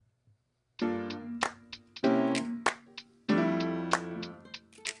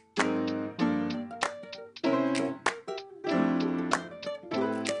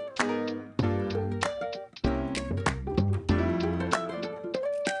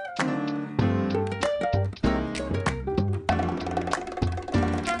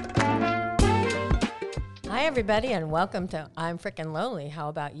Hi, everybody, and welcome to I'm Frickin' Lonely. How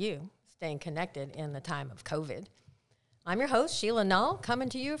about you? Staying connected in the time of COVID. I'm your host, Sheila Null, coming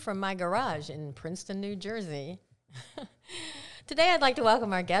to you from my garage in Princeton, New Jersey. Today, I'd like to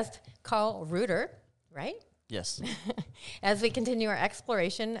welcome our guest, Karl Reutter, right? Yes. As we continue our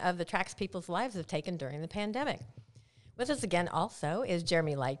exploration of the tracks people's lives have taken during the pandemic. With us again also is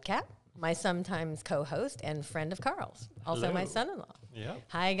Jeremy Lightcap, my sometimes co-host and friend of Karl's, also Hello. my son-in-law. Yeah.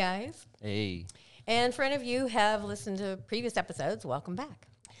 Hi, guys. Hey. And for any of you who have listened to previous episodes, welcome back.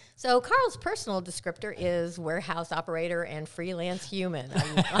 So Karl's personal descriptor is warehouse operator and freelance human.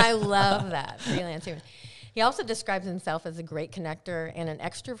 I love that, freelance human. He also describes himself as a great connector and an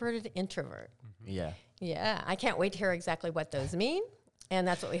extroverted introvert. Yeah. Yeah, I can't wait to hear exactly what those mean. And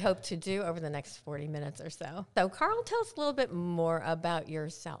that's what we hope to do over the next 40 minutes or so. So Karl, tell us a little bit more about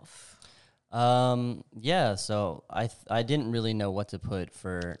yourself. Yeah, so I didn't really know what to put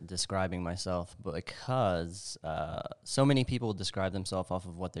for describing myself because so many people describe themselves off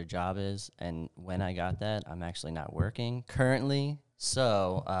of what their job is, and when I got that, I'm actually not working currently.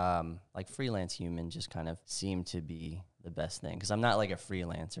 So, like freelance human just kind of seemed to be the best thing because I'm not like a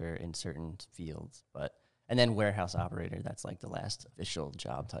freelancer in certain fields, and then warehouse operator, that's like the last official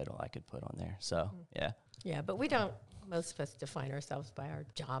job title I could put on there. So, yeah. Yeah, but we don't, most of us define ourselves by our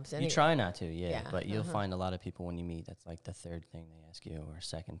jobs anyway. You try not to, yeah. Yeah, But you'll find a lot of people when you meet, that's like the third thing they ask you or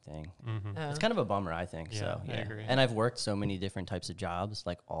second thing. Mm-hmm. It's kind of a bummer, I think. Yeah, So, I yeah. agree. And I've worked so many different types of jobs,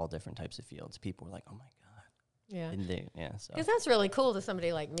 like all different types of fields. People were like, oh my God. Yeah. Didn't they? Yeah. So, Because that's really cool to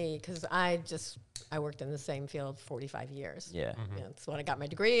somebody like me, because I worked in the same field 45 years. yeah. Mm-hmm. Yeah, that's what I got my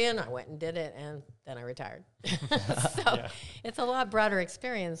degree in. I went and did it, and then I retired. So Yeah. it's a lot broader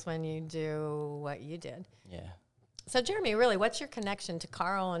experience when you do what you did. Yeah. So Jeremy, really, what's your connection to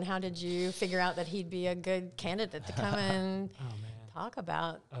Karl, and how did you figure out that he'd be a good candidate to come and Oh, man. talk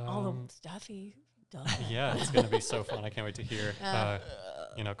about all the stuff he does? Yeah, it's going to be so fun. I can't wait to hear.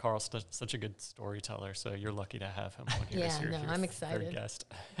 Karl's such a good storyteller, so you're lucky to have him on here. Yeah, as your I'm third excited. guest.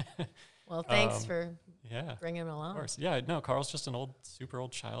 Well, thanks for Yeah. bringing him Of along. course. Yeah, no, Carl's just an super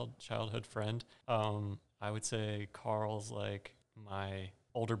old childhood friend. I would say Carl's like my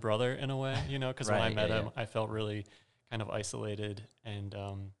older brother in a way, because when I Right, met yeah, him, I felt really kind of isolated and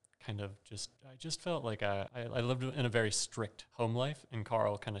I just felt like I lived in a very strict home life, and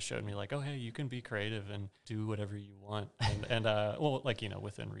Karl kind of showed me like, oh, hey, you can be creative and do whatever you want. And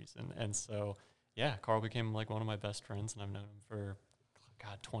within reason. And so, yeah, Karl became like one of my best friends, and I've known him for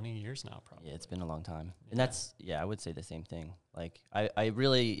 20 years now, probably. Yeah, it's been a long time. Yeah. And that's, I would say the same thing. Like, I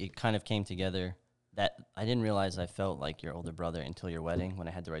really, it kind of came together that I didn't realize I felt like your older brother until your wedding when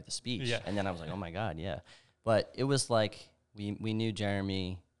I had to write the speech. Yeah. And then I was like, oh my God, yeah. But it was like, we knew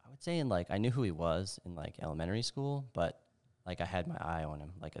Jeremy, I would say I knew who he was in like elementary school, but like I had my eye on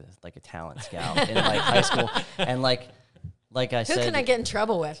him, like a talent scout in like high school. And like I said. Who can I get in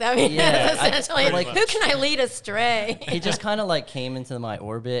trouble with? I mean, Yeah, essentially, who can I lead astray? He just kind of like came into my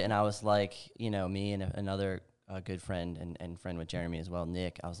orbit, and I was like, me and another good friend and friend with Jeremy as well,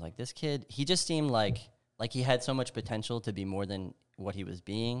 Nick, I was like, this kid, he just seemed like he had so much potential to be more than what he was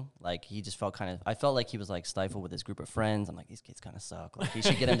being. Like, he just felt I felt like he was like stifled with his group of friends. I'm like, these kids kind of suck. Like, he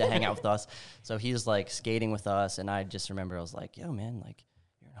should get him to hang out with us. So he was like skating with us, and I just remember I was like, yo, man, like,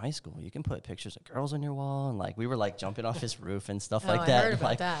 you're in high school, you can put pictures of girls on your wall, and like we were like jumping off his roof and stuff like that. I heard about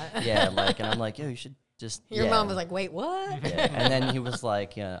like, that. Yeah, like, and I'm like, yo, you should just. Your mom was like, wait, what? Yeah. And then he was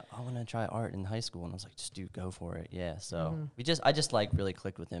like, I want to try art in high school. And I was like, just go for it. Yeah. So I just like really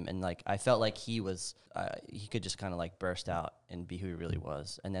clicked with him. And like, I felt like he could just kind of like burst out and be who he really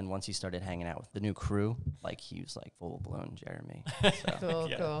was. And then once he started hanging out with the new crew, like he was like full blown Jeremy. So. Cool,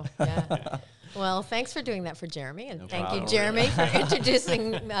 Yeah. cool. Yeah. Well, thanks for doing that for Jeremy. And No thank problem. you, Jeremy, for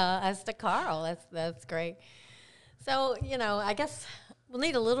introducing us to Karl. That's great. So, I guess we'll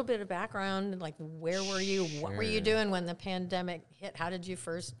need a little bit of background, like where were you? What were you Sure. doing when the pandemic hit? How did you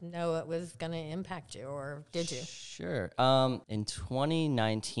first know it was going to impact you, or did you? Sure. In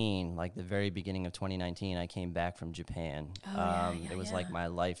 2019, like the very beginning of 2019, I came back from Japan. It was like my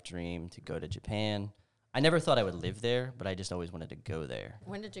life dream to go to Japan. I never thought I would live there, but I just always wanted to go there.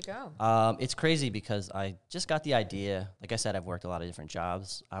 When did you go? It's crazy because I just got the idea. Like I said, I've worked a lot of different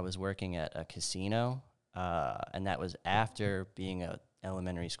jobs. I was working at a casino, and that was after being a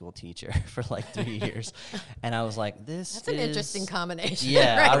elementary school teacher for like 3 years. And I was like, That's an interesting combination.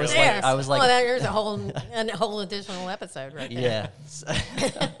 Yeah, right I was like, there's a whole additional episode right there.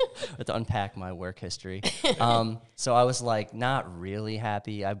 yeah. But to unpack my work history. So I was like not really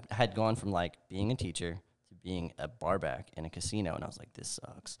happy. I had gone from like being a teacher to being a barback in a casino, and I was like, this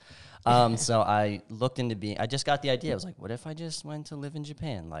sucks. So I looked into I just got the idea. I was like, what if I just went to live in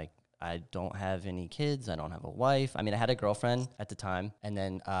Japan? Like, I don't have any kids. I don't have a wife. I mean, I had a girlfriend at the time. And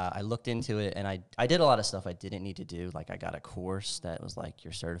then I looked into it, and I did a lot of stuff I didn't need to do. Like, I got a course that was like,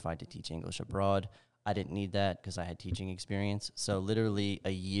 you're certified to teach English abroad. I didn't need that because I had teaching experience. So literally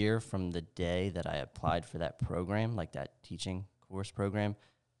a year from the day that I applied for that program, like that teaching course program,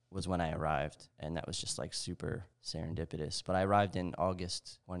 was when I arrived, and that was just like super serendipitous. But I arrived in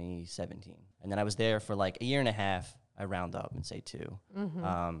August 2017, and then I was there for like a year and a half. I round up and say 2.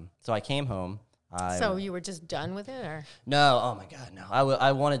 So I came home. So you were just done with it, or? No, oh my God, no.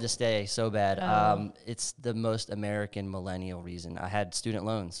 I wanted to stay so bad. It's the most American millennial reason. I had student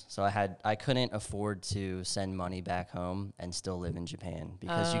loans, so I couldn't afford to send money back home and still live in Japan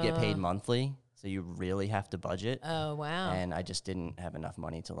because you get paid monthly. So you really have to budget. Oh, wow. And I just didn't have enough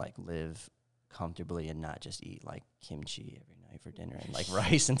money to like live comfortably and not just eat like kimchi every night for dinner and like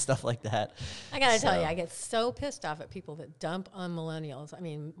rice and stuff like that. I got to tell you, I get so pissed off at people that dump on millennials. I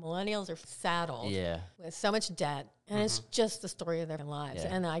mean, millennials are saddled with so much debt, and it's just the story of their lives.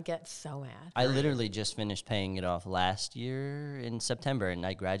 And I get so mad. I literally just finished paying it off last year in September, and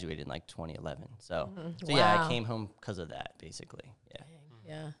I graduated in like 2011. So yeah, I came home because of that, basically. Yeah.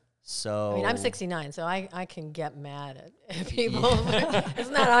 Yeah. So I mean, I'm 69, so I can get mad at people.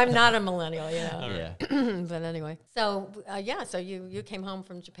 I'm not a millennial, you know. Yeah. But anyway, so so you came home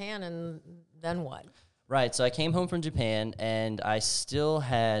from Japan, and then what? Right. So I came home from Japan, and I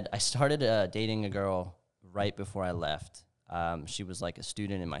started dating a girl right before I left. She was like a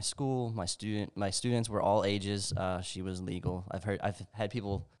student in my school. My students were all ages. She was legal. I've had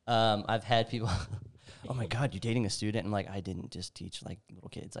people. Oh my God, you're dating a student? I'm like, I didn't just teach like little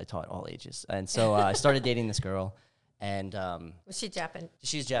kids. I taught all ages. And so I started dating this girl, and was she Japanese?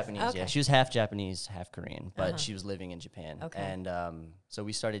 She's Japanese. Okay. Yeah, she was half Japanese, half Korean, but she was living in Japan. Okay. And so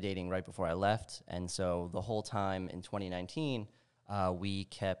we started dating right before I left, and so the whole time in 2019, we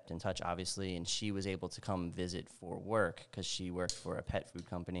kept in touch, obviously, and she was able to come visit for work because she worked for a pet food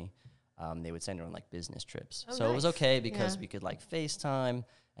company. They would send her on like business trips. So it was okay because we could like FaceTime,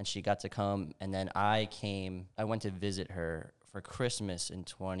 and she got to come. And then I went to visit her for Christmas in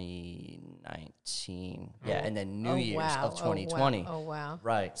 2019. Yeah, and then New Year's of 2020. Oh, wow.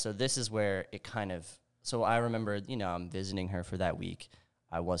 Right. So this is where it so I remember, I'm visiting her for that week.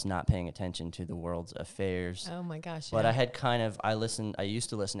 I was not paying attention to the world's affairs. Oh my gosh. But I had I used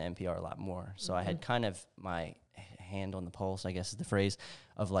to listen to NPR a lot more. So I had kind of my hand on the pulse, I guess is the phrase,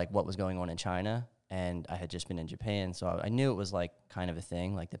 of like what was going on in China. And I had just been in Japan. So I knew it was like kind of a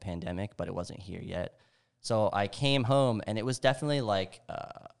thing, like the pandemic, but it wasn't here yet. So I came home, and it was definitely like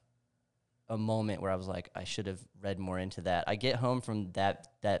a moment where I was like, I should have read more into that. I get home from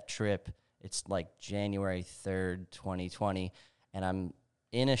that trip. It's like January 3rd, 2020. And I'm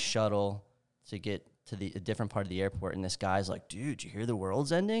in a shuttle to get to a different part of the airport, and this guy's like, dude, you hear the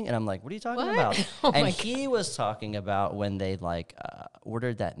world's ending? And I'm like, what are you talking about? And he was talking about when they like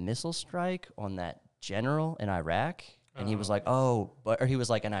ordered that missile strike on that general in Iraq. And he was like, or he was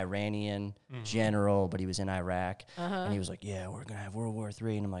like an Iranian general, but he was in Iraq. And he was like, yeah, we're going to have World War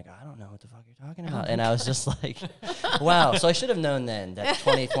III. And I'm like, I don't know what the fuck you're talking about. And I was just like, wow. So I should have known then that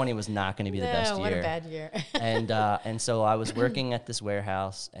 2020 was not going to be the best year. What a bad year. And so I was working at this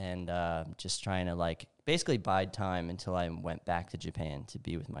warehouse and just trying to like basically bide time until I went back to Japan to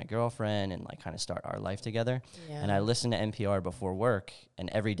be with my girlfriend and like kind of start our life together. Yeah. And I listened to NPR before work, and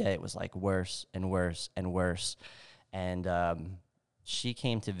every day it was like worse and worse and worse. And she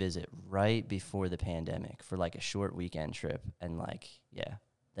came to visit right before the pandemic for like a short weekend trip. And like, yeah,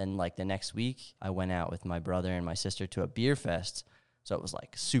 then like the next week I went out with my brother and my sister to a beer fest. So it was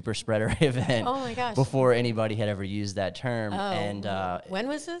like super spreader event. Oh my gosh. Before anybody had ever used that term. Oh, and when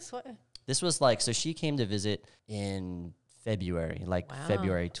was this? What? This was like, so she came to visit in February, like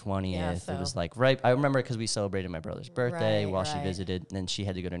February 20th. Yeah, so. It was like I remember because we celebrated my brother's birthday while she visited. And then she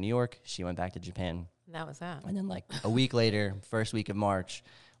had to go to New York. She went back to Japan. And that was that. And then like a week later, first week of March,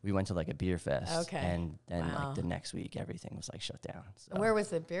 we went to like a beer fest. Okay. And then like the next week, everything was like shut down. So. Where was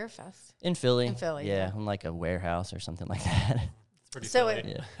the beer fest? In Philly. In Philly. Yeah, in like a warehouse or something like that. It's pretty so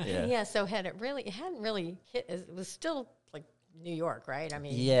Philly. So hadn't really hit. It was still like New York, right? I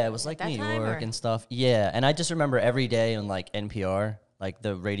mean, yeah, it was like New York and stuff. Yeah, and I just remember every day on like NPR, like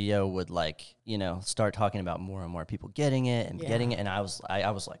the radio would like, start talking about more and more people getting it and getting it. And I was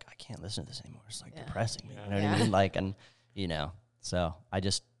like, I can't listen to this anymore. It's like depressing me. You know what I mean? Like, and so I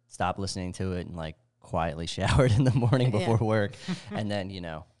just stopped listening to it and like quietly showered in the morning before work. And then,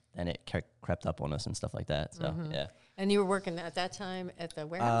 then it crept up on us and stuff like that. So, yeah. And you were working at that time at the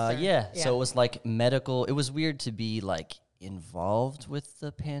warehouse? Yeah. So it was like medical. It was weird to be like involved with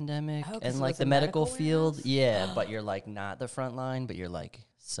the pandemic Oh, 'cause and it like was the a medical medical field. warehouse? Yeah, but you're like not the front line, but you're like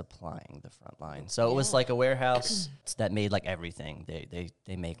supplying the front line. So it was Yeah. like a warehouse that made like everything.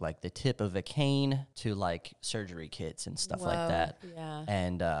 They make like the tip of a cane to like surgery kits and stuff like Whoa, that. Yeah.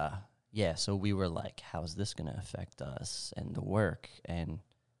 And yeah, so we were like, how's this gonna affect us and the work? And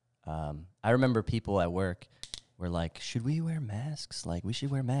I remember people at work were like, should we wear masks? Like, we should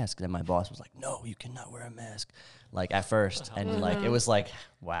wear masks. And my boss was like, no, you cannot wear a mask. Like, at first. And, like, it was like,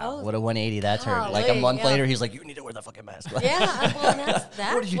 wow, Oh, what a 180 that turned. Like, a golly, month yeah. later, he's like, you need to wear the fucking mask. Like, Yeah, well, that's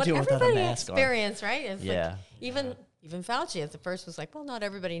What did you do without a everybody mask on? experienced, right? It's Yeah. like, even Fauci at the first was like, well, not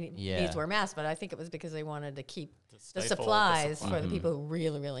everybody Yeah. needs to wear masks, but I think it was because they wanted to keep To the stifle the supplies supply. for the people who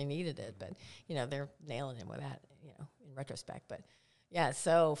really, really needed it. But, they're nailing it with that, in retrospect. But, yeah, it's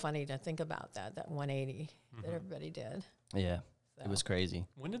so funny to think about that 180 that everybody did. Yeah. So. It was crazy.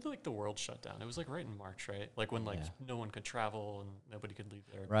 When did like the world shut down? It was like right in March, right? Like when like Yeah. no one could travel and nobody could leave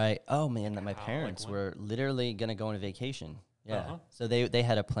their Right. Oh, man, my How, like, parents when? were literally going to go on a vacation. Yeah. Uh-huh. So they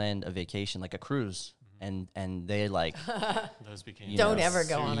had a planned a vacation, like a cruise. And they like those became You Don't know, ever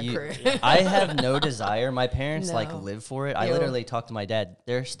go on a you- cruise. I have no desire. My parents like No. live for it. I Ew. literally talked to my dad.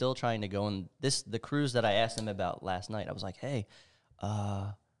 They're still trying to go on the cruise that I asked him about last night. I was like, hey,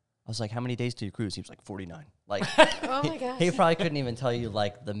 I was like, how many days do you cruise? He was like 49. Like, Oh, my gosh. he probably couldn't even tell you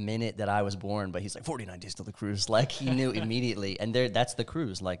like the minute that I was born, but he's like 49 days till the cruise. Like he knew immediately. And that's the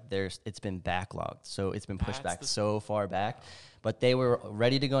cruise. Like it's been backlogged. So it's been pushed That's back the- so far back, but they were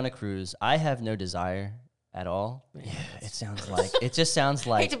ready to go on a cruise. I have no desire at all. Yeah, it just sounds I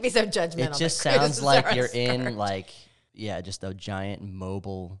like, hate to be so judgmental. it just but sounds cruises like are you're a in start. like, yeah, just a giant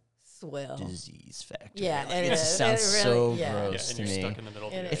mobile Swill. disease factory. Yeah, Like, it it is. just It sounds really- so yeah. yeah, gross and to you're me. stuck in the middle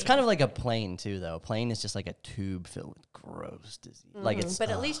of the It ocean. is. It's kind of like a plane too, though. Plane is just like a tube filled with gross disease. Like it's, But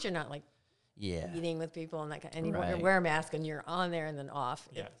at least you're not like yeah, eating with people and that kind. And you Right. wear a mask and you're on there and then off.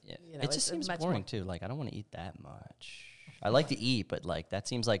 Yeah. yeah. You know, It just it's seems much boring more- too. Like I don't want to eat that much. I like to eat, but like that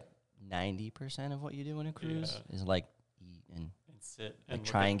seems like 90% of what you do on a cruise is like eat and and sit like and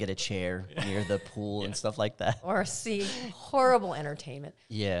try and get a chair near the pool and stuff like that. Or see horrible entertainment.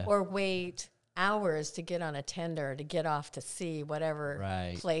 Yeah. Or wait hours to get on a tender to get off to see whatever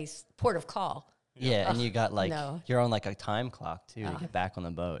Right. place, port of call. Yeah, and you got like no. you're on like a time clock too to get back on the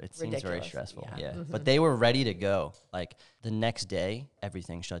boat. It seems very Ridiculous. stressful. Yeah. Yeah, but they were ready to go. Like the next day,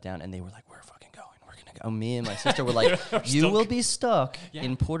 everything shut down, and they were like, "We're fucking going. We're gonna go." Me and my sister were like, "You will be stuck Yeah,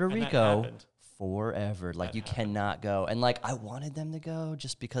 in Puerto and that Rico happened. forever. Like That you happened. cannot go." And like I wanted them to go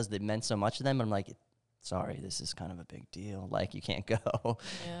just because it meant so much to them. But I'm like, sorry, this is kind of a big deal. Like you can't go.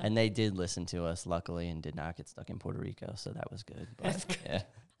 Yeah. And they did listen to us, luckily, and did not get stuck in Puerto Rico. So that was good. But yeah.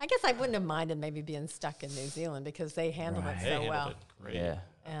 I guess I wouldn't have minded maybe being stuck in New Zealand because they handled Right. it They so handled well. it great. Yeah.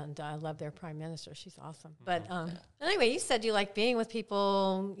 And I love their prime minister. She's awesome. But anyway, you said you like being with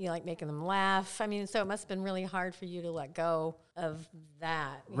people, you like making them laugh. I mean, so it must have been really hard for you to let go of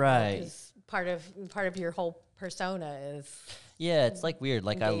that. you know, Right. 'cause part of your whole persona is Yeah, it's like weird.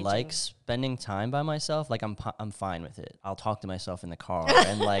 Like I like Engaging. spending time by myself. Like I'm fine with it. I'll talk to myself in the car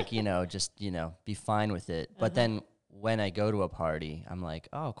and like, just, be fine with it. But then when I go to a party, I'm like,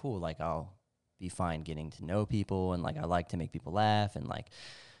 "Oh, cool. Like I'll be fine getting to know people and like I like to make people laugh and like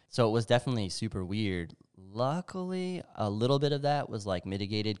so it was definitely super weird. Luckily, a little bit of that was like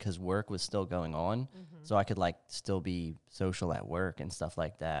mitigated cuz work was still going on. So I could like still be social at work and stuff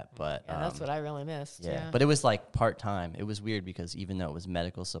like that. But yeah, that's what I really missed. yeah, Yeah. but it was like part-time. It was weird because even though it was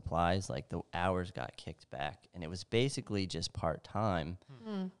medical supplies, like the hours got kicked back and it was basically just part-time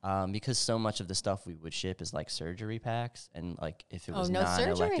because so much of the stuff we would ship is like surgery packs and like if it Oh, was no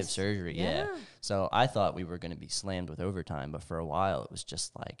non-elective surgeries. surgery. Yeah. So I thought we were going to be slammed with overtime, but for a while it was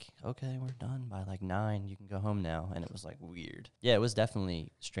just like, okay, we're done by like 9. You can go home now. And it was like weird. Yeah, it was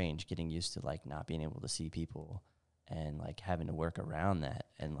definitely strange getting used to like not being able to see people and like having to work around that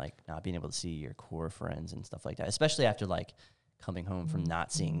and like not being able to see your core friends and stuff like that, especially after like coming home from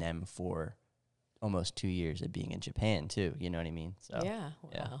not seeing them for almost 2 years of being in Japan too. You know what I mean? So Yeah,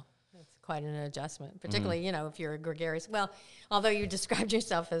 yeah. wow. That's quite an adjustment, particularly, if you're a gregarious. Well, although you described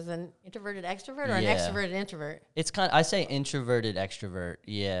yourself as an introverted extrovert or an Yeah. extroverted introvert. It's I say introverted extrovert.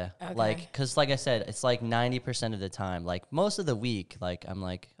 Yeah. Okay. Like, cause like I said, it's like 90% of the time, like most of the week, like I'm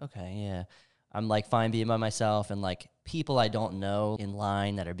like, okay, yeah. I'm like fine being by myself and like people I don't know in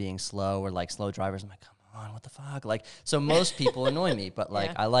line that are being slow or like slow drivers. I'm like, come on, what the fuck? Like, so most people annoy me, but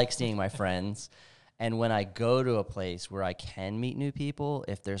like Yeah. I like seeing my friends. And when I go to a place where I can meet new people,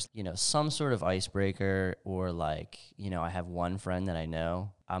 if there's, some sort of icebreaker or like, I have one friend that I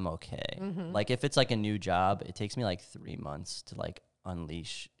know, I'm okay. Like if it's like a new job, it takes me like 3 months to like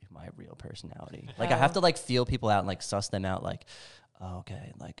unleash my real personality. Like I have to like feel people out and like suss them out. Like, oh,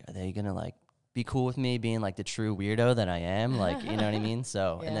 okay, like are they gonna like be cool with me being like the true weirdo that I am? Like, you know what I mean?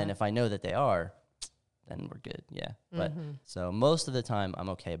 So, and then if I know that they are, then we're good. Yeah. But so most of the time I'm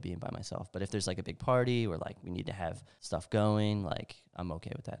okay being by myself. But if there's like a big party or like we need to have stuff going, like I'm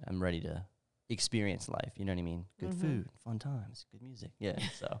okay with that. I'm ready to experience life. You know what I mean? Good food, fun times, good music. Yeah.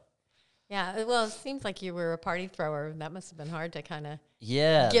 So. Yeah, well, it seems like you were a party thrower. That must have been hard to kind of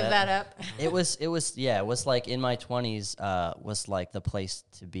give that up. It was like in my 20s was like the place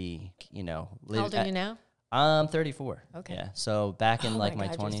to be, you know. How old are you now? I'm 34. Okay. Yeah. So back in like my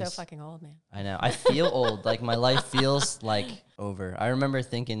 20s. You're so fucking old, man. I know. I feel old. Like my life feels like over. I remember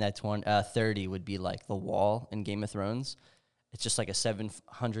thinking that 30 would be like the wall in Game of Thrones. It's just like a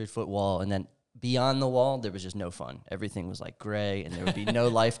 700-foot wall, and then beyond the wall, there was just no fun. Everything was like gray, and there would be no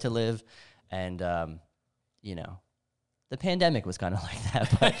life to live. And, you know, the pandemic was kind of like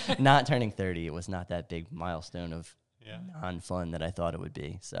that. But not turning 30, it was not that big milestone of non-fun that I thought it would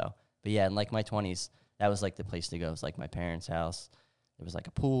be. So, but yeah, in like my 20s, that was like the place to go. It was like my parents' house. There was like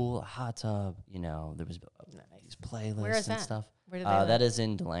a pool, a hot tub. You know, there was these playlists Where is and that? stuff. Where do they live? That is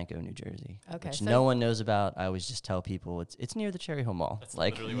in Delanco, New Jersey, which so no one knows about. I always just tell people it's near the Cherry Hill Mall. That's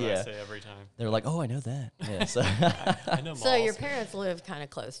like literally what I say every time. They're like, oh, I know that. Yeah, so I know So your malls. parents live kind of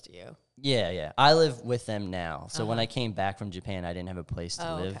close to you. yeah. I live with them now. So when I came back from Japan, I didn't have a place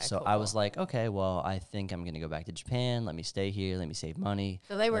to live. Okay, so cool, I was like, okay, well, I think I'm gonna go back to Japan. Let me stay here. Let me save money.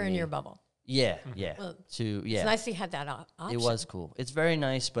 So they were in your bubble. Yeah. Well, It's It's nice you had that option. It was cool. It's very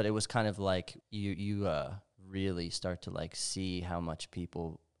nice, but it was kind of like you really start to like see how much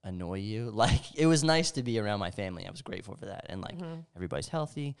people annoy you. Like it was nice to be around my family. I was grateful for that, and like everybody's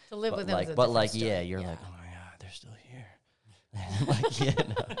healthy. To live with them is a but different like story. you're like, oh my god, they're still here. Like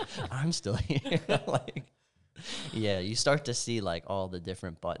no, I'm still here. Like you start to see like all the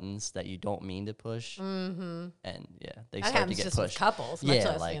different buttons that you don't mean to push, and they That start to happens get just with pushed. couples, much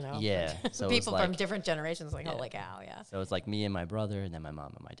less, you know. So it People was from like, different generations, like, holy cow, yeah. so it's like me and my brother, and then my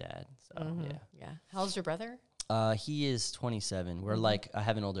mom and my dad. So Yeah. How old's your brother? He is 27. We're like, I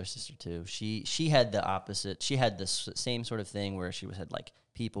have an older sister too. She had the opposite. She had the same sort of thing where she had like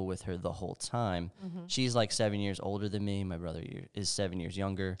people with her the whole time. She's like 7 years older than me. My brother is 7 years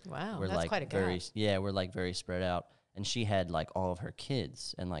younger. Wow, we're that's like quite a gap. we're like very spread out. And she had like all of her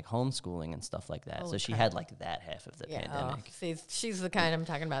kids and like homeschooling and stuff like that. Holy so she crap. had like that half of the Yeah. pandemic. See, she's the kind I'm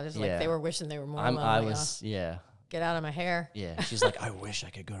talking about. It's like they were wishing they were more I lonely. was Get out of my hair. Yeah, she's like, I wish I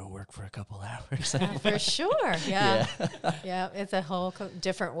could go to work for a couple hours. For sure. Yeah. Yeah. It's a whole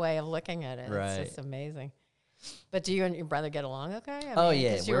different way of looking at it. Right. It's just amazing. But do you and your brother get along okay? I mean,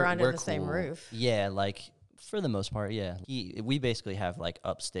 yeah. 'cause you were under we're the same cool. roof. Yeah, like for the most part, yeah. We basically have like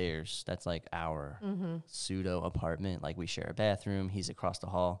upstairs. That's like our pseudo apartment. Like we share a bathroom. He's across the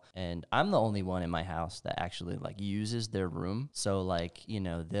hall, and I'm the only one in my house that actually like uses their room. So like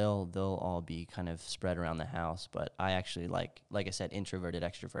they'll all be kind of spread around the house. But I actually like I said, introverted,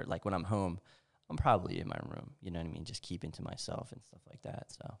 extrovert. Like when I'm home, I'm probably in my room. You know what I mean? Just keeping to myself and stuff like that.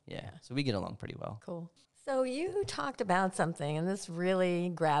 So yeah. So we get along pretty well. Cool. So you talked about something, and this really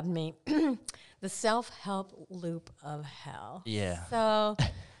grabbed me, the self-help loop of hell. Yeah. So,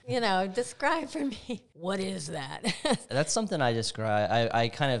 describe for me, what is that? That's something I describe. I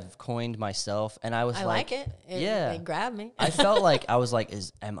kind of coined myself, and I was I like it. It grabbed me. I felt like I was like,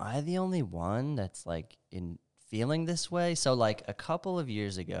 am I the only one that's like in feeling this way? So like a couple of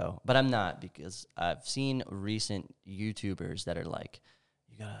years ago, but I'm not, because I've seen recent YouTubers that are like,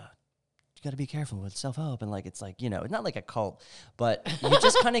 you gotta be careful with self-help, and like it's like, it's not like a cult, but you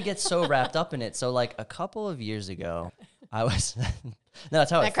just kind of get so wrapped up in it. So like a couple of years ago, I was no, that's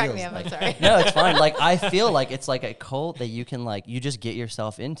how That it cracked feels. me up. Like, I'm sorry. no, it's fine. Like I feel like it's like a cult that you can like you just get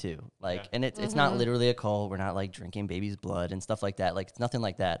yourself into. Like, and it's not literally a cult. We're not like drinking baby's blood and stuff like that. Like it's nothing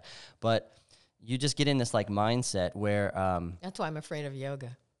like that. But you just get in this like mindset where That's why I'm afraid of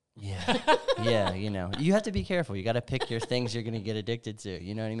yoga. yeah, you have to be careful. You got to pick your things you're going to get addicted to.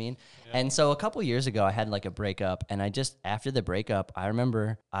 You know what I mean? Yeah. And so a couple years ago, I had like a breakup, and after the breakup, I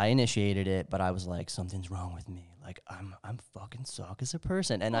remember I initiated it, but I was like, something's wrong with me. Like I'm fucking suck as a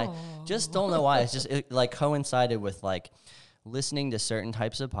person, and I just don't know why. It like coincided with like listening to certain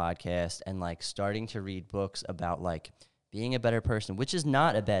types of podcasts and like starting to read books about like being a better person, which is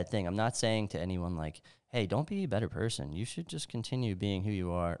not a bad thing. I'm not saying to anyone like, hey, don't be a better person. You should just continue being who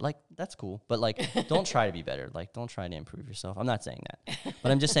you are. Like, that's cool. But, like, don't try to be better. Like, don't try to improve yourself. I'm not saying that.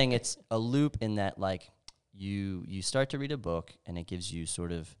 But I'm just saying it's a loop in that, like, you start to read a book, and it gives you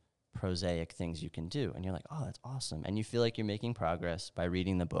sort of prosaic things you can do. And you're like, oh, that's awesome. And you feel like you're making progress by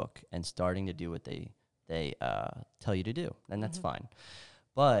reading the book and starting to do what they tell you to do. And that's fine.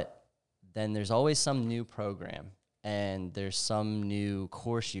 But then there's always some new program, and there's some new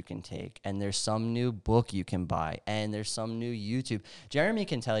course you can take, and there's some new book you can buy, and there's some new YouTube. Jeremy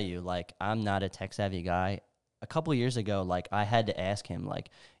can tell you, like, I'm not a tech savvy guy. A couple years ago, like, I had to ask him, like,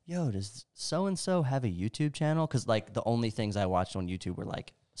 yo, does so-and-so have a YouTube channel? Because, like, the only things I watched on YouTube were,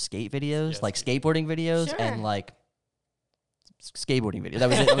 like, skate videos, Yes. like skateboarding videos, Sure. and, like, skateboarding videos. That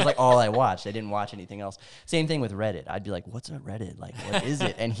was it. That was, like, all I watched. I didn't watch anything else. Same thing with Reddit. I'd be like, what's a Reddit? Like, what is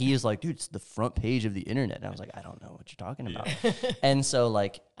it? And he was like, dude, it's the front page of the internet. And I was like, I don't know what you're talking about. And so,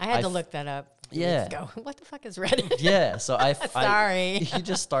 like, I had to look that up. a few Yeah. weeks ago. What the fuck is Reddit? Yeah, so Sorry. you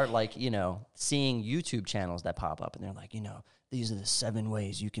just start, like, you know, seeing YouTube channels that pop up, and they're like, you know, these are the 7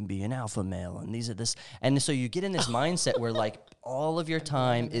 ways you can be an alpha male, and these are this, and so you get in this mindset where, like, all of your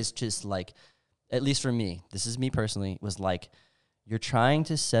time is just, like, at least for me, this is me personally, was like, you're trying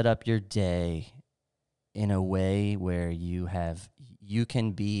to set up your day in a way where you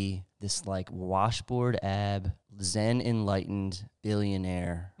can be this, like, washboard ab, Zen enlightened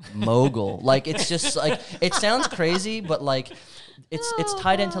billionaire mogul. Like, it's just, like, it sounds crazy, but, like, it's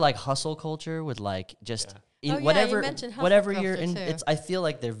tied into, like, hustle culture with, like, just Oh, yeah, you whatever mentioned hustle whatever you're culture, in. too. It's, I feel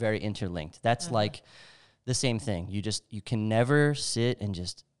like they're very interlinked. That's like the same thing. You can never sit and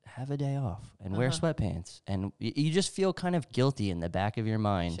just have a day off and wear sweatpants, and you just feel kind of guilty in the back of your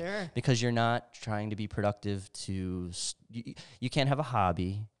mind. Sure. Because you're not trying to be productive. You can't have a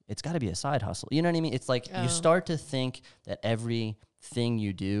hobby. It's got to be a side hustle. You know what I mean? It's like you start to think that everything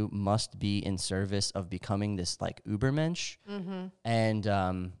you do must be in service of becoming this, like, Ubermensch,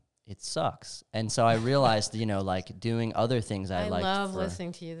 and it sucks. And so I realized, you know, like, doing other things I liked. love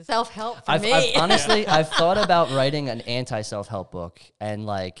listening to you. The self-help for I've me. honestly, I've thought about writing an anti-self-help book, and,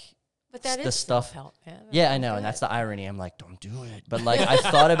 like, but that the is stuff. self-help. Man. Yeah, I know, and that's the irony. I'm like, don't do it. But, like, I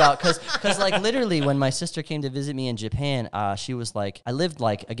thought about, because, like, literally when my sister came to visit me in Japan, she was like, I lived,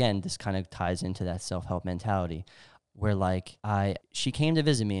 like, again, this kind of ties into that self-help mentality, where, like, she came to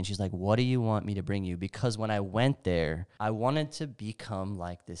visit me, and she's like, what do you want me to bring you? Because when I went there, I wanted to become,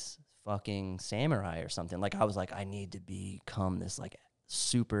 like, this fucking samurai or something. Like, I was like, I need to become this, like,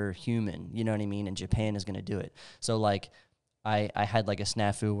 superhuman, you know what I mean? And Japan is going to do it. So, like, I had, like, a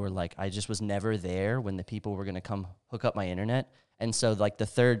snafu where, like, I just was never there when the people were going to come hook up my internet. And so, like, the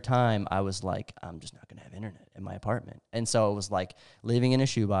third time I was like, I'm just not going to have internet in my apartment. And so it was like living in a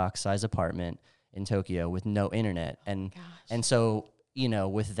shoebox size apartment in Tokyo with no internet. And so, you know,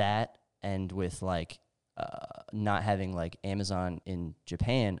 with that, and with, like, not having, like, Amazon in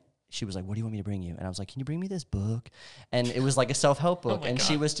Japan, she was like, what do you want me to bring you? And I was like, can you bring me this book? And it was, like, a self-help book. And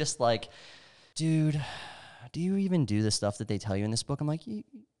she was just like, dude, do you even do the stuff that they tell you in this book? I'm like,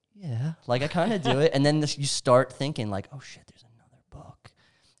 yeah. Like, I kind of do it. And then you start thinking, like, oh, shit, there's another book.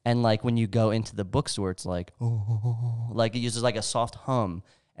 And, like, when you go into the bookstore, it's like, oh, like, it uses, like, a soft hum.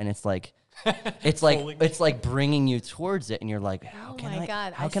 And it's like, it's like bringing you towards it, and you're like, how can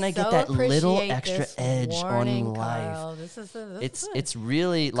I get that little extra edge on life? Carl. This is It's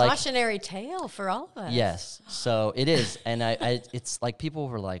really, like, cautionary tale for all of us. Yes, so it is, and I it's like, people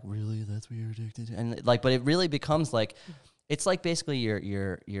were like, really, that's what you're addicted to? And, like, but it really becomes like, it's like basically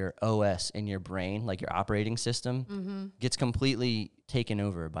your OS in your brain, like your operating system, gets completely taken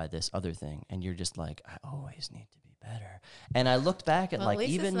over by this other thing, and you're just like, I always need to be better. And I looked back at, Well, like, at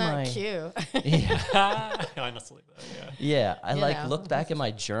least even it's not my cute. yeah, Honestly, though, yeah, I You like know. looked back at my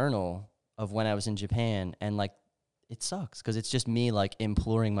journal of when I was in Japan, and, like, it sucks because it's just me, like,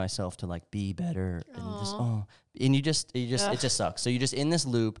 imploring myself to, like, be better, and just and it just sucks. So you're just in this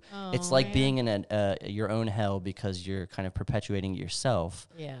loop. It's like being in your own hell, because you're kind of perpetuating yourself.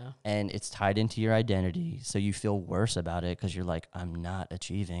 Yeah. And it's tied into your identity, so you feel worse about it because you're like, I'm not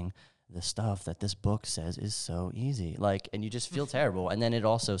achieving the stuff that this book says is so easy. Like, and you just feel terrible. And then it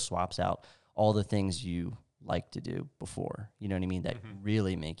also swaps out all the things you like to do before, you know what I mean, that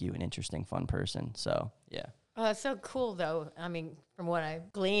really make you an interesting, fun person. So, yeah. Oh, it's so cool, though. I mean, from what I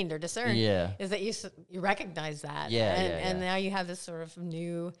gleaned or discerned, Yeah. is that you recognize that. Yeah, and yeah. now you have this sort of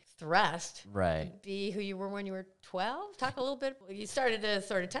new thrust. Right. Be who you were when you were 12. Talk a little bit. You started to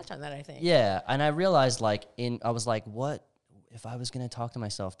sort of touch on that, I think. Yeah. And I realized, like, I was like, what if I was going to talk to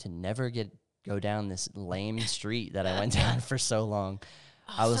myself to never go down this lame street that I went down for so long?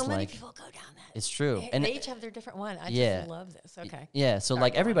 I was so many like, people go down that. it's true. And they each have their different one. I just love this. Okay. Yeah, so, Sorry,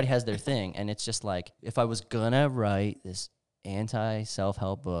 like, go everybody has their thing, and it's just like, if I was gonna write this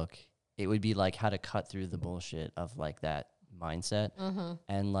anti-self-help book, it would be like how to cut through the bullshit of, like, that mindset.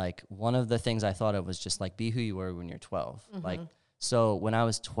 And, like, one of the things I thought of was just, like, be who you were when you're 12. Like, so when I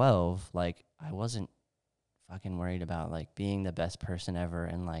was 12, like, I wasn't fucking worried about, like, being the best person ever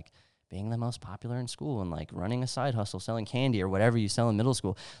and, like, being the most popular in school and like running a side hustle, selling candy or whatever you sell in middle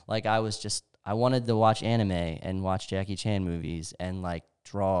school. Like I wanted to watch anime and watch Jackie Chan movies and like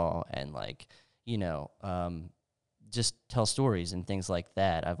draw and like, just tell stories and things like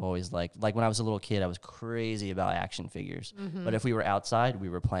that. I've always like when I was a little kid, I was crazy about action figures. But if we were outside, we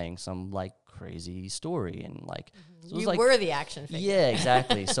were playing some like crazy story and like, so You were the action figure. yeah,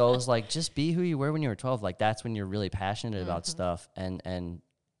 exactly. So I was like, just be who you were when you were 12. Like that's when you're really passionate about stuff. And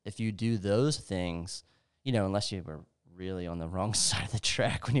if you do those things, unless you were really on the wrong side of the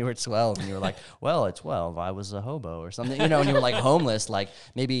track when you were 12 and you were like, well, at 12 I was a hobo or something, and you were like homeless, like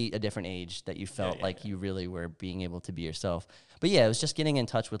maybe a different age that you felt you really were being able to be yourself. But yeah, it was just getting in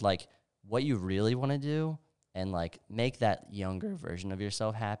touch with like what you really want to do and like make that younger version of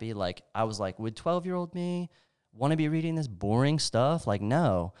yourself happy. Like I was like, would 12-year-old me want to be reading this boring stuff? Like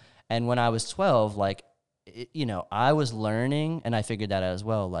no. And when I was 12, like I was learning, and I figured that out as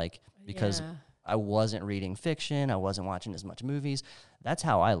well, like because I wasn't reading fiction. I wasn't watching as much movies. That's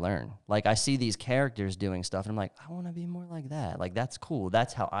how I learn. Like, I see these characters doing stuff, and I'm like, I want to be more like that. Like, that's cool.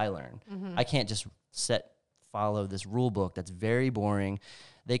 That's how I learn. I can't just follow this rule book that's very boring.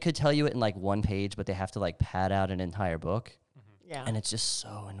 They could tell you it in, like, one page, but they have to, like, pad out an entire book. Yeah. And it's just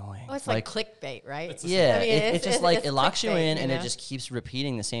so annoying. Oh, it's like clickbait, right? Yeah, I mean, it's just like it locks you in, and know? it just keeps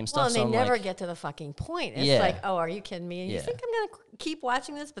repeating the same Well, stuff. and they so never like, get to the fucking point. It's like, oh, are you kidding me? And you Yeah. think I'm going to keep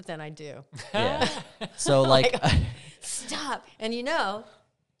watching this, but then I do. yeah. So like, Stop. And you tell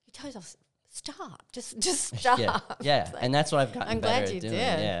yourself, stop. Just stop. yeah. It's like, And that's what I've gotten I'm better glad you at doing.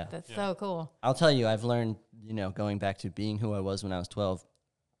 did. Yeah. That's so cool. I'll tell you, I've learned, going back to being who I was when I was 12,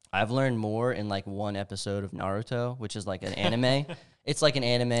 I've learned more in like one episode of Naruto, which is like an anime. It's like an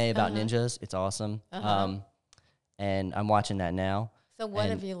anime about ninjas. It's awesome. And I'm watching that now. So what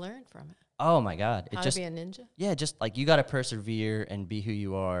have you learned from it? Oh my God. How to be a ninja? Yeah, just like you got to persevere and be who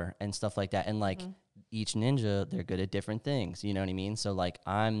you are and stuff like that. And like each ninja, they're good at different things. You know what I mean? So like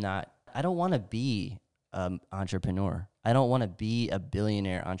I don't want to be an entrepreneur. I don't want to be a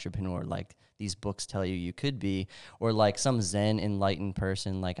billionaire entrepreneur like these books tell you could be, or like some Zen enlightened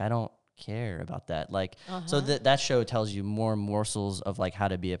person. Like I don't care about that. Like so that show tells you more morsels of like how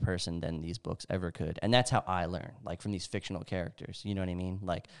to be a person than these books ever could. And that's how I learn, like from these fictional characters. You know what I mean?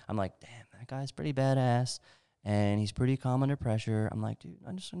 Like I'm like, damn, that guy's pretty badass and he's pretty calm under pressure. I'm like, dude,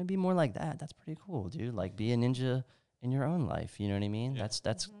 I just want to be more like that. That's pretty cool, dude. Like be a ninja in your own life. You know what I mean? Yeah.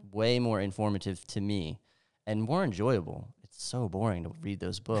 That's way more informative to me and more enjoyable. It's so boring to read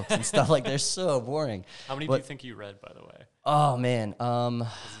those books and stuff. Like they're so boring. How many do you think you read, by the way? Oh man,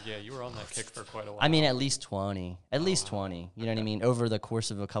 yeah, you were on that kick for quite a while. I mean, at least 20. At least 20. You know what I mean? Over the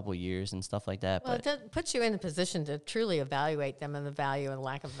course of a couple years and stuff like that. Well, but it puts you in a position to truly evaluate them and the value and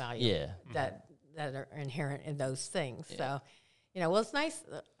lack of value that are inherent in those things. Yeah. So, well, it's nice.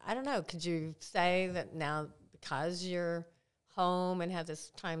 I don't know. Could you say that now because you're home and have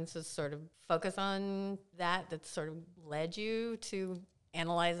this time to sort of focus on that sort of led you to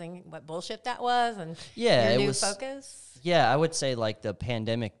analyzing what bullshit that was and your new focus? Yeah, I would say like the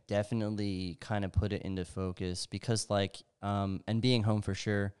pandemic definitely kind of put it into focus because like, and being home for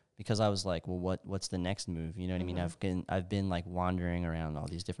sure, because I was like, well, what's the next move? You know what I mean? I've been like wandering around all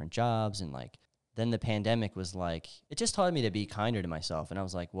these different jobs, and like, then the pandemic was like, it just taught me to be kinder to myself. And I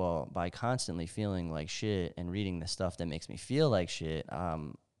was like, well, by constantly feeling like shit and reading the stuff that makes me feel like shit,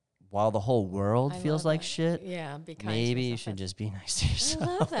 while the whole world feels like shit, be kind maybe you should just be nice to yourself.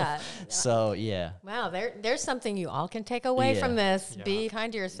 I love that. So, yeah. Wow, there's something you all can take away from this. Yeah. Be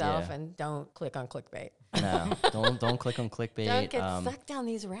kind to yourself and don't click on clickbait. No, don't click on clickbait. Don't get sucked down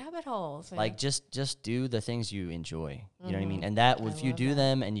these rabbit holes. Man. Like just do the things you enjoy. You know what I mean? And that if you do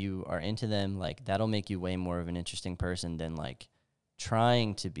them and you are into them, like that'll make you way more of an interesting person than like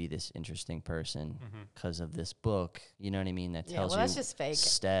trying to be this interesting person because of this book. You know what I mean? That tells you that's just fake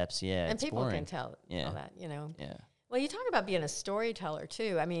steps. Yeah, and it's people boring. can tell all that. Yeah. Well, you talk about being a storyteller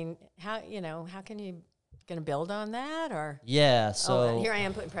too. I mean, how can you going to build on that or? Yeah. So here I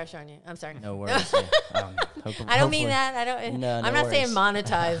am putting pressure on you. I'm sorry. No worries. I don't mean that. I don't. No, I'm not worries. saying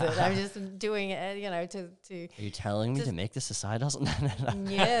monetize it. I'm just doing it, to. Are you telling me to make this a side hustle?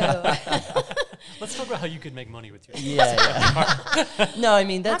 No. Let's talk about how you could make money with your. Yeah. No, I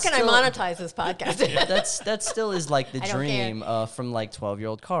mean that's. How can I monetize this podcast? That still is like the dream from like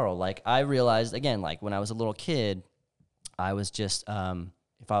 12-year-old Karl. Like I realized again, like when I was a little kid, I was just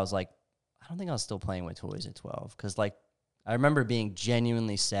if I was like. I don't think I was still playing with toys at 12 because like I remember being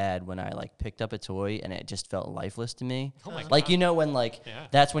genuinely sad when I like picked up a toy and it just felt lifeless to me. Oh my like God. when like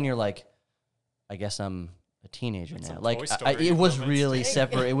that's when you're like, I guess I'm a teenager Like now. some Like Toy Story it was romance really thing.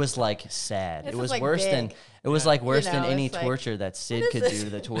 separate. It was like sad. This It is, was like, worse than big. it was Yeah. like worse You than know, any it's like, torture that Sid is could this? do to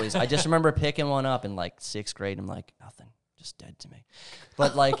the toys. I just remember picking one up in like 6th grade. I'm like, nothing, just dead to me.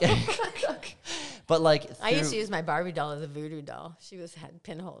 But like, but like, I used to through- use my Barbie doll as a voodoo doll. She had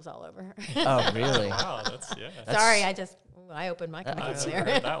pinholes all over her. oh really? Wow, that's yeah. Sorry, I opened my That's computer I've there.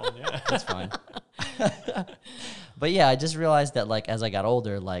 never heard that one. Yeah, That's fine. But yeah, I just realized that like as I got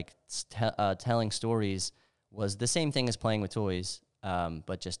older, like telling stories was the same thing as playing with toys,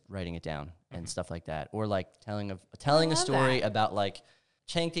 but just writing it down and stuff like that, or like telling a love story that. about like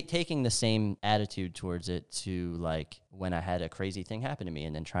taking the same attitude towards it to like when I had a crazy thing happen to me,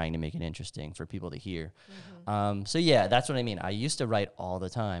 and then trying to make it interesting for people to hear. So yeah, that's what I mean. I used to write all the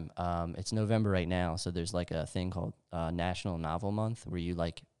time. It's November right now, so there's like a thing called National Novel Month where you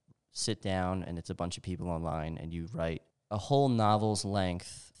like sit down and it's a bunch of people online and you write a whole novel's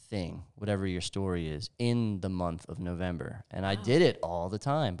length thing, whatever your story is, in the month of November. And I did it all the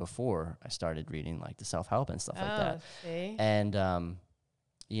time before I started reading like the self-help and stuff like that. See? And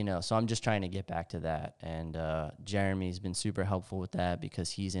you know, so I'm just trying to get back to that. And Jeremy's been super helpful with that because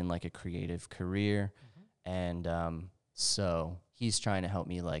he's in like a creative career. And so he's trying to help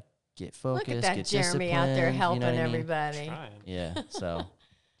me like get focused, Look at that get Jeremy out there disciplined, helping you know what I mean? everybody. trying. Yeah, so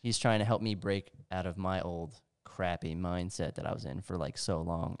he's trying to help me break out of my old crappy mindset that I was in for like so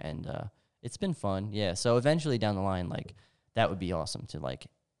long, and it's been fun. Yeah, so eventually down the line, like that would be awesome to like,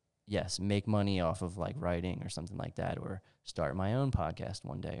 yes, make money off of like writing or something like that, or start my own podcast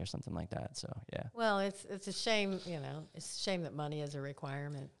one day or something like that. So yeah, Well, it's a shame, it's a shame that money is a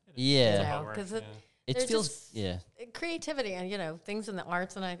requirement. yeah, You know, Homework, 'cause yeah. it they're feels just- yeah, Creativity and, things in the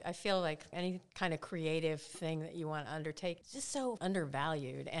arts, and I feel like any kind of creative thing that you want to undertake is just so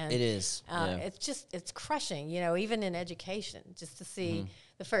undervalued. And it is. Yeah. it's crushing, even in education, just to see Mm-hmm.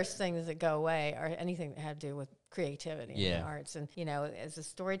 the first things that go away are anything that had to do with creativity and Yeah. the arts. And, as a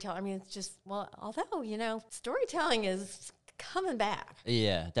storyteller, I mean, it's just, although, storytelling is coming back.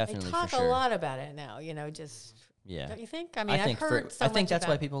 Yeah, They definitely talk for sure. a lot about it now, just, Yeah. don't you think? I mean, I've think heard so I think much that's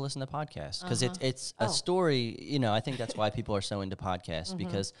about why people listen to podcasts, because Uh-huh. it's Oh. a story. I think that's why people are so into podcasts, Mm-hmm.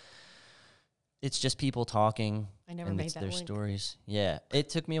 because it's just people talking. I never and made it's that their link. stories. Yeah, it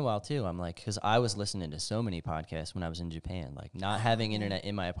took me a while too. I'm like, because I was listening to so many podcasts when I was in Japan, like not having internet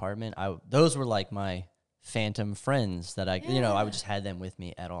in my apartment. Those were like my phantom friends that I would just had them with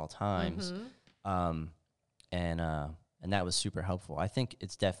me at all times. Mm-hmm. And that was super helpful. I think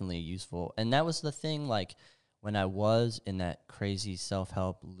it's definitely useful. And that was the thing, like when I was in that crazy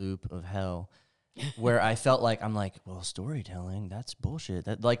self-help loop of hell, where I felt like I'm like, well, storytelling, that's bullshit.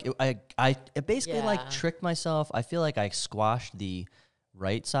 That like it basically like Yeah. tricked myself. I feel like I squashed the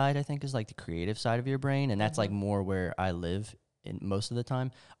right side, I think is like the creative side of your brain, and that's like more where I live in most of the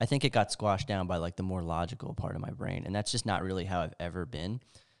time. I think it got squashed down by like the more logical part of my brain, and that's just not really how I've ever been.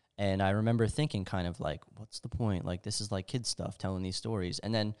 And I remember thinking kind of like, what's the point? Like, this is like kid stuff, telling these stories.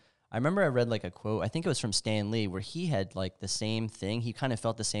 And then I remember I read like a quote, I think it was from Stan Lee, where he had like the same thing. He kind of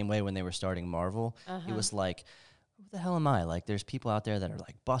felt the same way when they were starting Marvel. He was like, who the hell am I? Like, there's people out there that are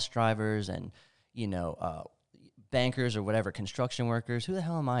like bus drivers and, bankers or whatever, construction workers. Who the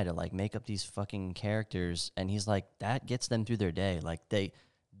hell am I to like make up these fucking characters? And he's like, that gets them through their day. Like,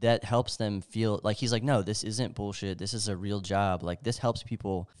 that helps them feel like, he's like, no, this isn't bullshit. This is a real job. Like, this helps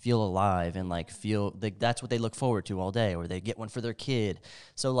people feel alive and like feel like that's what they look forward to all day, or they get one for their kid.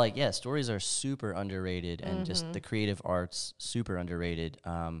 So like, yeah, stories are super underrated, and just the creative arts super underrated.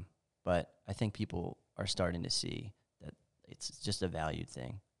 But I think people are starting to see that it's just a valued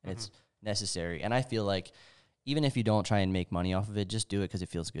thing, and it's necessary. And I feel like even if you don't try and make money off of it, just do it because it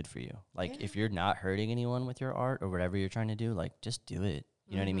feels good for you. Like, if you're not hurting anyone with your art or whatever you're trying to do, like, just do it.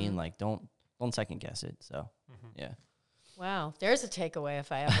 You know what I mean? Like, don't second guess it. So, yeah. Wow, there's a takeaway if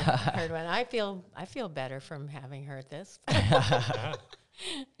I ever heard one. I feel better from having heard this.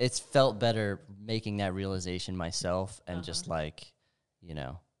 It's felt better making that realization myself, and just like,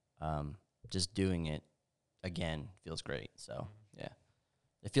 just doing it again feels great. So, yeah.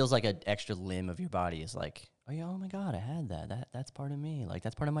 It feels like an extra limb of your body is like, oh my God, I had that. That's part of me. Like,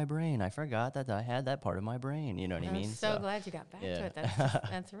 that's part of my brain. I forgot that I had that part of my brain. You know what I mean? I'm so glad you got back yeah. to it.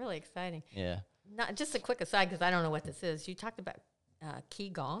 That's really exciting. Yeah. Not just a quick aside, because I don't know what this is. You talked about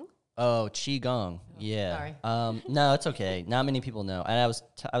QiGong. Oh, QiGong. Yeah. sorry. No, it's okay. Not many people know. And I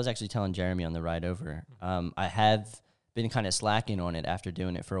was actually telling Jeremy on the ride over. I have been kind of slacking on it after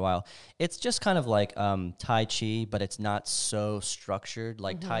doing it for a while. It's just kind of like Tai Chi, but it's not so structured.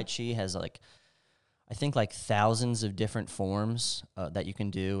 Like Tai Chi has like, I think like thousands of different forms that you can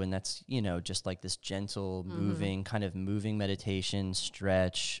do. And that's, just like this gentle moving, kind of moving meditation,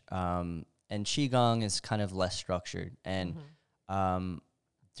 stretch. and QiGong is kind of less structured. And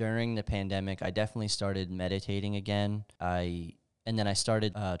during the pandemic, I definitely started meditating again. And then I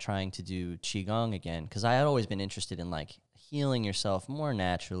started trying to do QiGong again, because I had always been interested in like healing yourself more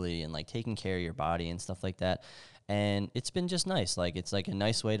naturally and like taking care of your body and stuff like that. And it's been just nice. Like, it's like a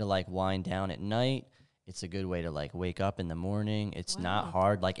nice way to like wind down at night. It's a good way to like wake up in the morning. It's not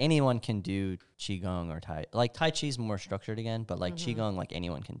hard. Like, anyone can do QiGong or Tai. Like, Tai Chi's more structured again, but like QiGong, like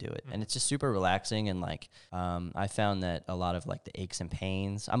anyone can do it. And it's just super relaxing. And like, I found that a lot of like the aches and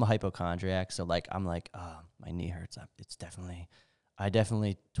pains, I'm a hypochondriac. So like, I'm like, oh, my knee hurts. I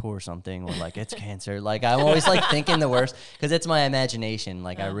definitely tore something, or like it's cancer. Like, I'm always like thinking the worst, because it's my imagination.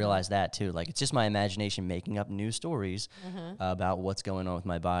 Like, I realize that too. Like, it's just my imagination making up new stories about what's going on with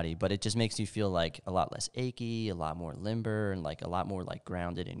my body. But it just makes you feel like a lot less achy, a lot more limber, and like a lot more like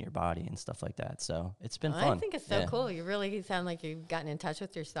grounded in your body and stuff like that. So it's been fun. I think it's so cool. You really sound like you've gotten in touch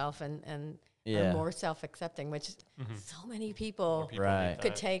with yourself and are more self-accepting, which so many people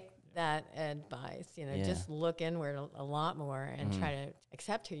could take that advice, just look inward a lot more and try to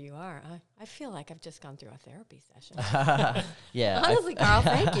accept who you are. I feel like I've just gone through a therapy session. Yeah. Honestly, Karl,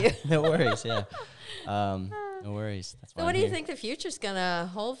 thank you. No worries. Yeah. No worries. That's so what do you think the future's going to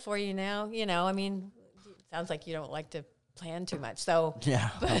hold for you now? I mean, it sounds like you don't like to plan too much. So yeah,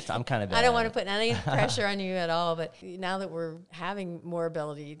 I'm kind of bad. I don't want to put any pressure on you at all, but now that we're having more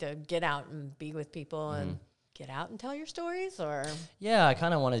ability to get out and be with people and get out and tell your stories, or I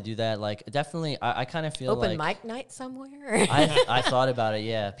kind of want to do that. Like, definitely, I kind of feel open like mic night somewhere. I thought about it.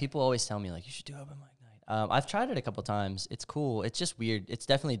 Yeah, people always tell me like, you should do open mic night. I've tried it a couple times. It's cool. It's just weird. It's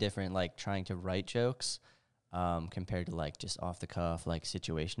definitely different. Like, trying to write jokes compared to like just off the cuff, like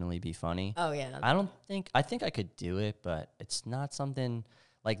situationally be funny. Oh yeah. I think I could do it, but it's not something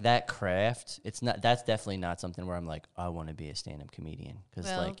like that craft. That's definitely not something where I'm like, I want to be a stand-up comedian, because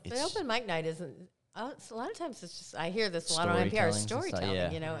the open mic night isn't. It's a lot of times it's just, I hear this a lot on NPR,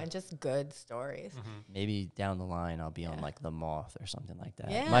 storytelling, and just good stories. Maybe down the line I'll be on like The Moth or something like that.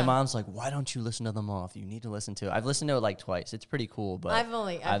 Yeah. My mom's like, why don't you listen to The Moth? You need to listen to it. I've listened to it like twice. It's pretty cool, but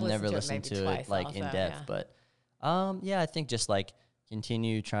I've never listened to it like also, in depth. But I think just like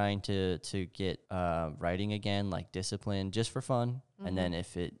continue trying to get writing again, like discipline, just for fun. And then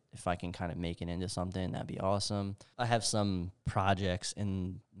if I can kind of make it into something, that'd be awesome. I have some projects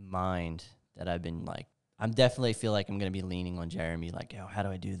in mind that I've been like, I'm definitely feel like I'm going to be leaning on Jeremy, like, yo, how do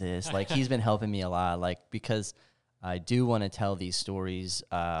I do this? Like, he's been helping me a lot, like, because I do want to tell these stories,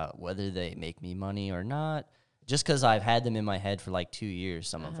 whether they make me money or not, just because I've had them in my head for like 2 years,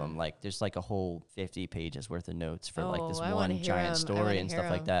 some of them. Like, there's like a whole 50 pages worth of notes for like this one giant story and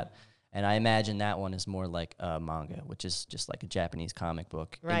stuff like that. And I imagine that one is more like a manga, which is just like a Japanese comic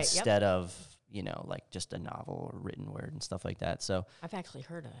book instead of, like just a novel or written word and stuff like that. So I've actually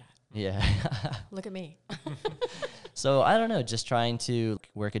heard of that. Yeah. Look at me. So I don't know, just trying to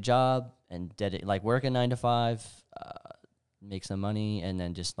work a job and work a 9 to 5, make some money, and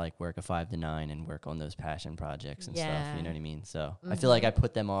then just like work a 5 to 9 and work on those passion projects and stuff. You know what I mean? So I feel like I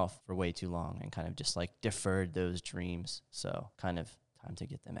put them off for way too long and kind of just like deferred those dreams. So kind of time to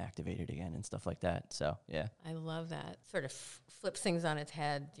get them activated again and stuff like that. So yeah. I love that. Sort of flips things on its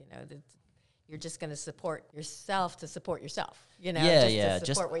head, you're just going to support yourself to support yourself, to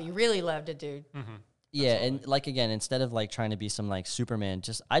support what you really love to do. Yeah, and like, again, instead of like trying to be some like Superman,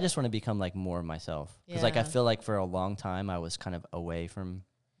 I just want to become like more myself. Because like I feel like for a long time I was kind of away from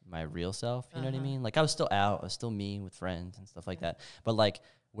my real self, you know what I mean? Like, I was still out, I was still me with friends and stuff like that. But like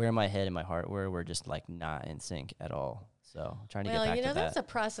where my head and my heart were just like not in sync at all. So I'm trying to get back to that. That's a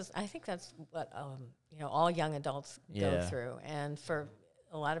process. I think that's what all young adults go through, and for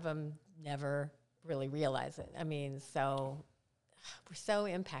a lot of them never really realize it. I mean, so we're so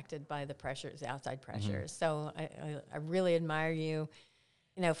impacted by the pressures, the outside pressures. So I really admire you,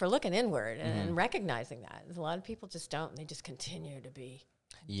 for looking inward and recognizing that. A lot of people just don't, and they just continue to be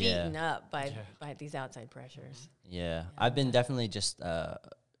beaten up by these outside pressures. Yeah. I've been definitely just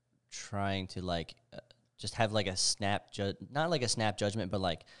trying to like just have like a not like a snap judgment, but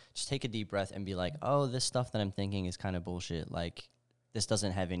like just take a deep breath and be like, oh, this stuff that I'm thinking is kind of bullshit. Like, this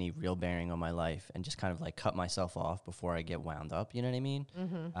doesn't have any real bearing on my life, and just kind of like cut myself off before I get wound up. You know what I mean?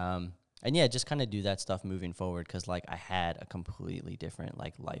 And just kind of do that stuff moving forward. 'Cause like I had a completely different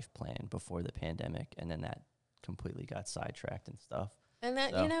like life plan before the pandemic, and then that completely got sidetracked and stuff. And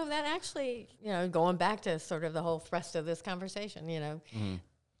that, that actually, going back to sort of the whole thrust of this conversation,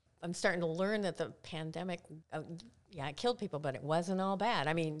 I'm starting to learn that the pandemic, it killed people, but it wasn't all bad.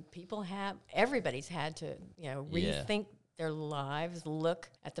 I mean, everybody's had to, rethink their lives, look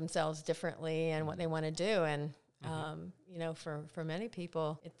at themselves differently and what they want to do. And, for many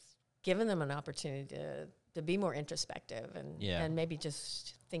people, it's given them an opportunity to be more introspective and maybe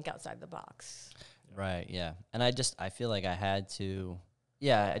just think outside the box. Right, yeah. And I feel like I had to,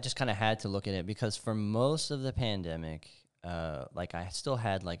 I just kind of had to look at it because for most of the pandemic, like I still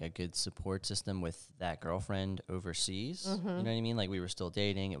had like a good support system with that girlfriend overseas. You know what I mean? Like we were still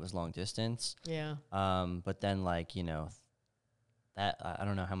dating. It was long distance. Yeah. But then like, that I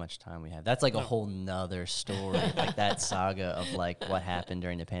don't know how much time we have. That's like a whole nother story, like that saga of like what happened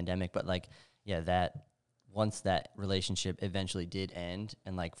during the pandemic. But like, that once that relationship eventually did end,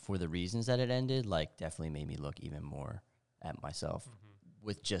 and like for the reasons that it ended, like definitely made me look even more at myself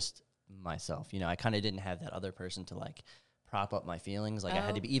with just myself. I kind of didn't have that other person to like prop up my feelings. Like I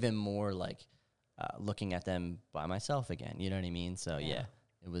had to be even more like looking at them by myself again. You know what I mean? So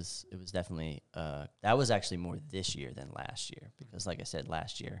it was definitely that was actually more this year than last year because like I said,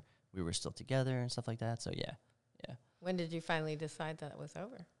 last year we were still together and stuff like that. So yeah. When did you finally decide that it was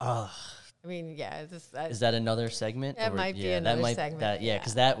over? I mean, is that another segment? That might be another segment.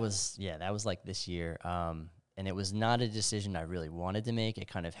 Because that was like this year. And it was not a decision I really wanted to make. It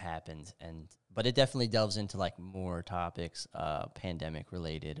kind of happened, but it definitely delves into like more topics, pandemic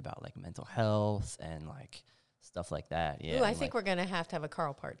related about like mental health and like stuff like that. Yeah. Ooh, I think we're gonna have to have a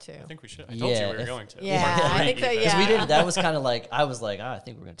Carl part 2. I think we should. I told you we were going to. Yeah, I think so. Yeah, because we didn't. That was kind of like I was like, I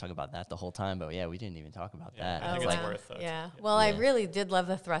think we're gonna talk about that the whole time, but we didn't even talk about that. I think it's worth it. Yeah. Well, I really did love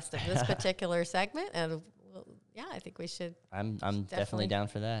the thrust of this particular segment, and I think we should. I'm definitely down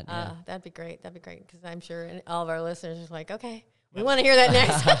for that. Yeah. That'd be great. That'd be great because I'm sure all of our listeners are like, okay, we want to hear that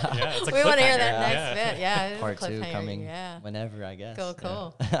next. We want to hear that next bit. Yeah, it is part a 2 coming. Whenever I guess.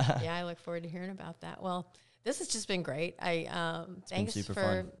 Cool. I look forward to hearing about that. Well, this has just been great. Thanks for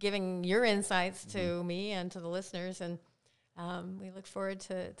fun. giving your insights to me and to the listeners, and we look forward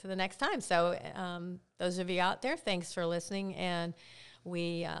to the next time. So those of you out there, thanks for listening, and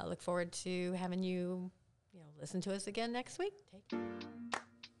we look forward to having you listen to us again next week. Take care.